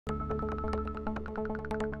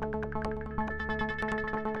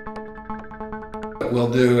we'll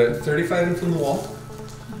do it 35 in from the wall,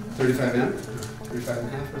 35 in, 35 and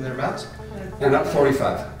a half or thereabouts, and up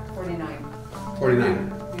 45. 49. 49.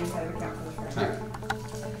 Right.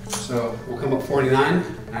 So we'll come up 49,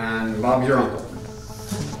 and Bob's your uncle.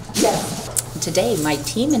 Yes. Today, my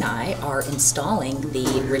team and I are installing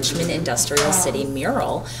the Richmond Industrial City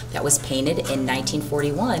mural that was painted in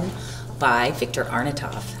 1941 by Victor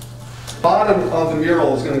Arnatov. Bottom of the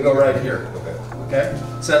mural is going to go right here. Okay.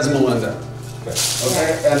 It says Melinda.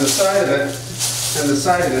 Okay. And the side of it, the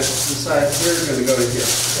side here is going to go to here.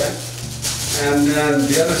 Okay. And then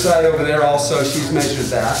the other side over there also, she's measured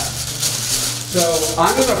that. So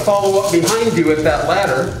I'm going to follow up behind you at that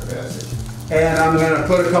ladder, and I'm going to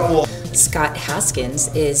put a couple. Scott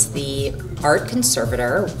Haskins is the art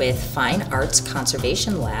conservator with Fine Arts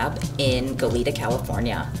Conservation Lab in Goleta,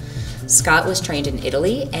 California. Scott was trained in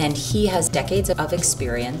Italy, and he has decades of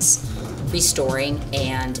experience restoring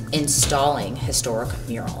and installing historic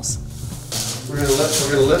murals. We're going to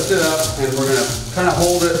lift it up, and we're going to kind of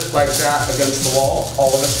hold it like that against the wall,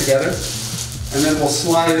 all of it together. And then we'll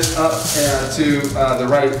slide it up to the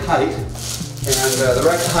right height. And the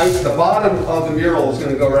right height, the bottom of the mural is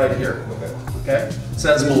going to go right here. Okay? It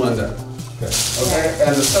says Melinda. Okay?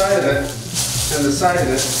 And the side of it, the side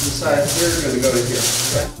here is going to go to here.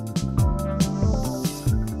 Okay?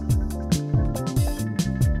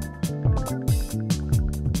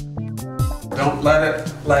 Don't let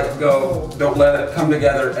it go. Don't let it come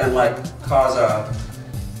together and cause a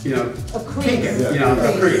crease.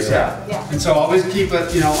 A crease, yeah. And so always keep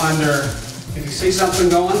it, under. If you see something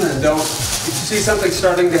going, then don't. If you see something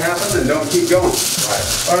starting to happen, then don't keep going. Right.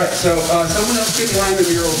 All right. So someone else get behind the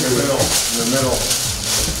mural. In the middle.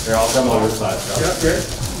 Here, I'll come on this side. Yeah, great.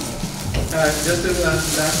 Just in the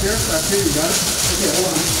back here. Back here, you got it. Okay,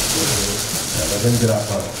 hold on. Yeah, let him get out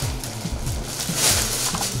front.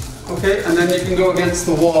 Okay, and then you can go against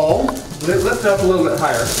the wall. Lift it up a little bit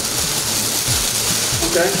higher.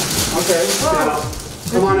 Okay. Okay. Now,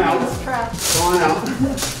 come on out. Come on out.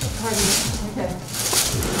 Okay.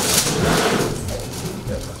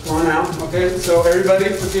 Come on out. Okay. So everybody,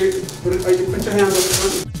 put your hands up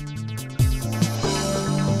front.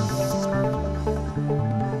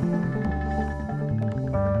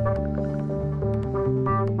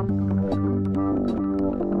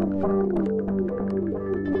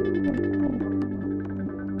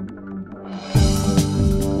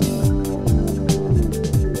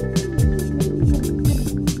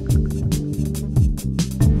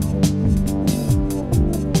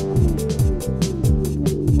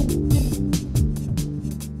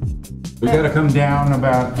 We got to come down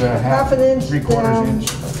about half an inch, 3/4 inch.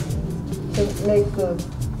 To make the.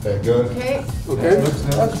 Okay, good. Okay. Okay.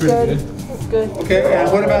 That's good. That's good. Okay.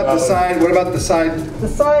 And what about the side? What about the side? The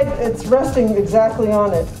side, it's resting exactly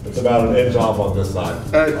on it. It's about an inch off on this side.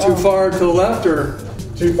 Too far to the left or?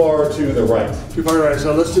 Too far to the right. Too far to the right.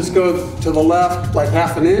 So let's just go to the left, like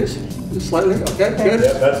half an inch, just slightly. Okay. Good.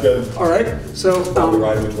 Yeah, that's good. All right. So.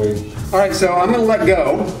 Right in between. All right. So I'm going to let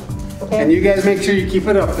go. Okay. And you guys make sure you keep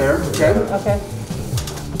it up there, okay? Okay.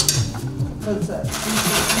 What's that?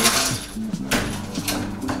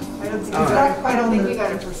 I don't think you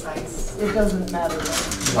got it precise. It doesn't matter.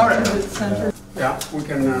 All right. Is it centered? Yeah, we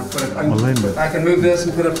can put it. Melinda. I can move this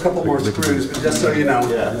and put up a couple more screws, but just so you know.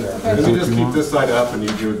 Yeah. Let me just keep this side up and you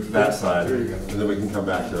do that side. There you go. And then we can come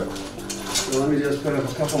back to it. So let me just put up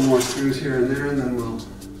a couple more screws here and there, and then we'll.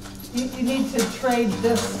 You need to trade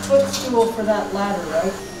this footstool for that ladder,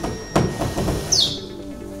 right?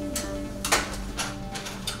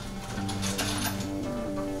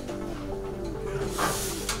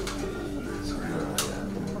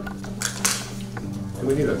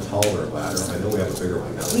 We need a taller ladder. I know we have a bigger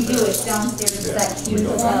one now. We do, it's downstairs, that huge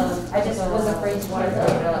one. I just was afraid to put it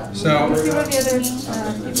up. So. Let's see what the other.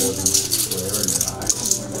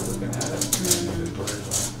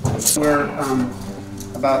 We're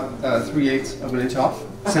about 3/8 of an inch off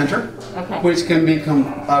center, Okay. which can be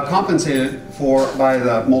compensated for by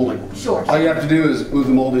the molding. Sure. All you have to do is move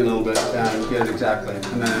the molding a little bit and get it exactly,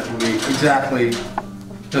 and then it will be exactly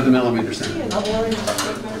to the millimeter center.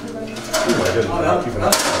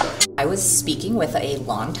 I was speaking with a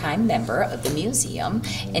longtime member of the museum,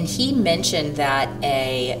 and he mentioned that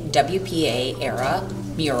a WPA era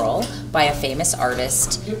mural by a famous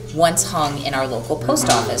artist once hung in our local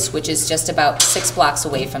post office, which is just about 6 blocks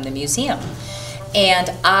away from the museum.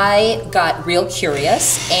 And I got real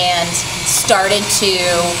curious and started to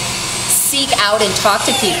seek out and talk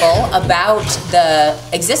to people about the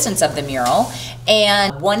existence of the mural.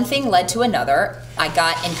 And one thing led to another. I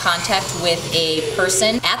got in contact with a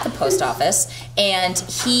person at the post office, and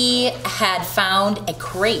he had found a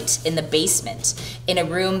crate in the basement in a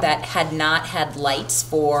room that had not had lights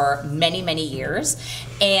for many, many years.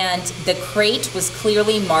 And the crate was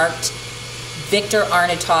clearly marked Victor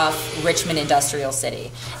Arnatoff, Richmond Industrial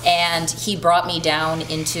City. And he brought me down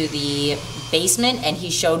into the basement and he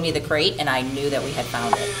showed me the crate, and I knew that we had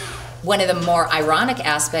found it. One of the more ironic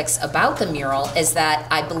aspects about the mural is that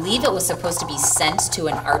I believe it was supposed to be sent to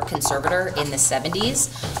an art conservator in the 70s,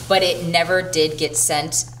 but it never did get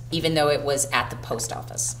sent, even though it was at the post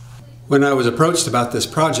office. When I was approached about this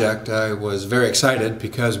project, I was very excited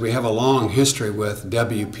because we have a long history with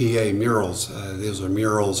WPA murals. These are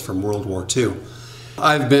murals from World War II.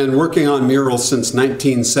 I've been working on murals since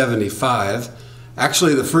 1975.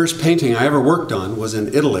 Actually, the first painting I ever worked on was in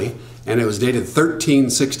Italy, and it was dated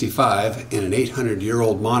 1365 in an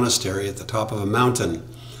 800-year-old monastery at the top of a mountain.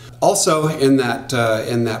 Also, in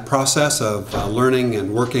that process of learning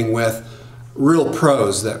and working with real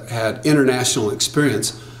pros that had international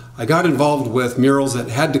experience, I got involved with murals that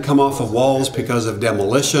had to come off of walls because of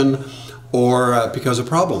demolition or because of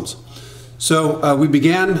problems. So we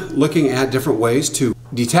began looking at different ways to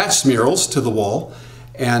detach murals to the wall,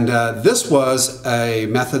 and this was a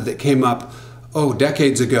method that came up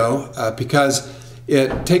decades ago because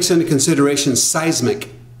it takes into consideration seismic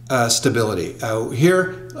stability.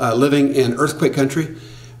 Here, living in earthquake country,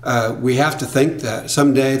 we have to think that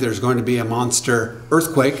someday there's going to be a monster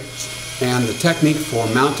earthquake, and the technique for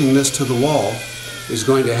mounting this to the wall is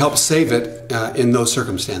going to help save it in those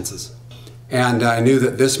circumstances. And I knew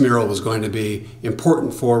that this mural was going to be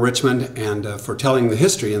important for Richmond and for telling the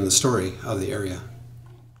history and the story of the area.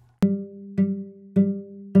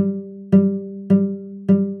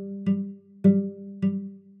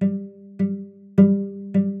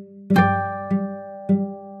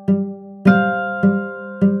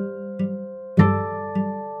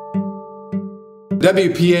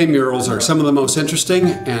 WPA murals are some of the most interesting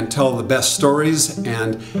and tell the best stories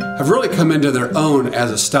and have really come into their own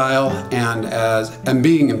as a style and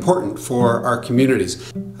being important for our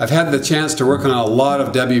communities. I've had the chance to work on a lot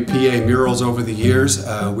of WPA murals over the years.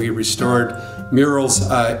 We restored murals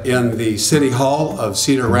in the City Hall of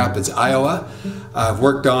Cedar Rapids, Iowa. I've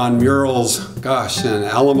worked on murals, in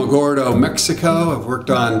Alamogordo, Mexico. I've worked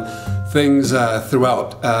on things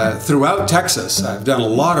throughout Texas. I've done a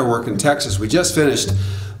lot of work in Texas. We just finished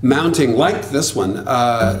mounting, like this one,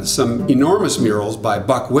 some enormous murals by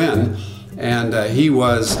Buck Wynn, and he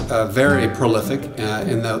was very prolific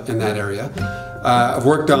in that area. I've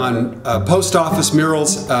worked on post office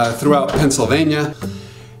murals throughout Pennsylvania,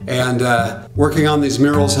 and working on these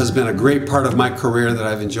murals has been a great part of my career that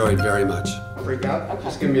I've enjoyed very much. Freak out? Okay.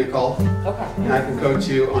 Just give me a call, and I can coach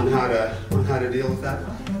you on how to deal with that.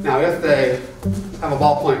 Now, if they have a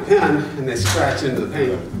ballpoint pen and they scratch into the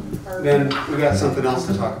paint, then we got something else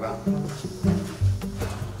to talk about.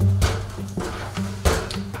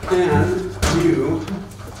 And you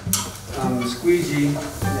squeegee,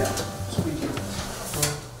 squeegee.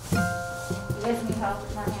 You guys need help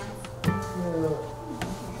with my hands?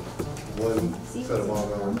 One set of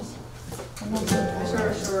long arms.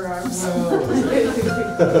 Short arms.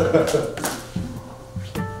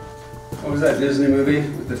 What was that Disney movie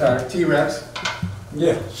with the T-Rex?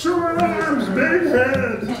 Yeah. Short arms, big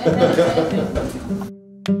head.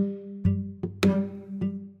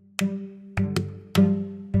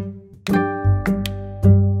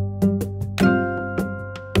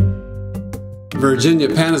 Virginia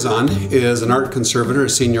Panizon is an art conservator, a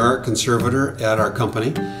senior art conservator at our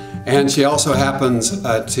company. And she also happens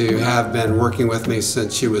to have been working with me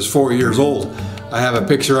since she was 4 years old. I have a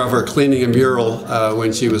picture of her cleaning a mural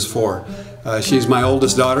when she was 4. She's my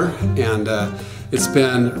oldest daughter, and it's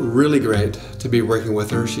been really great to be working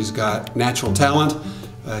with her. She's got natural talent,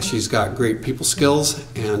 she's got great people skills,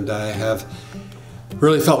 and I have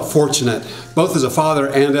really felt fortunate, both as a father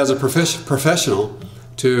and as a professional,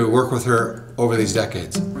 to work with her over these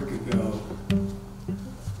decades. Where could go?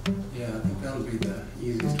 Yeah, I think that'll be the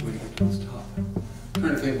easiest way to get to the top. I'm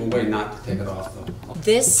trying to think of a way not to take it off, though.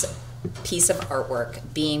 This piece of artwork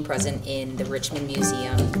being present in the Richmond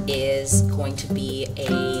Museum is going to be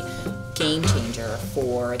a game changer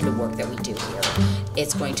for the work that we do here.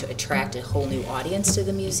 It's going to attract a whole new audience to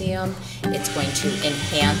the museum. It's going to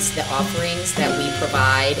enhance the offerings that we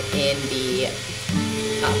provide in the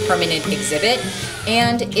permanent exhibit,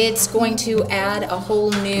 and it's going to add a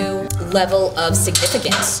whole new level of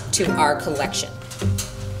significance to our collection.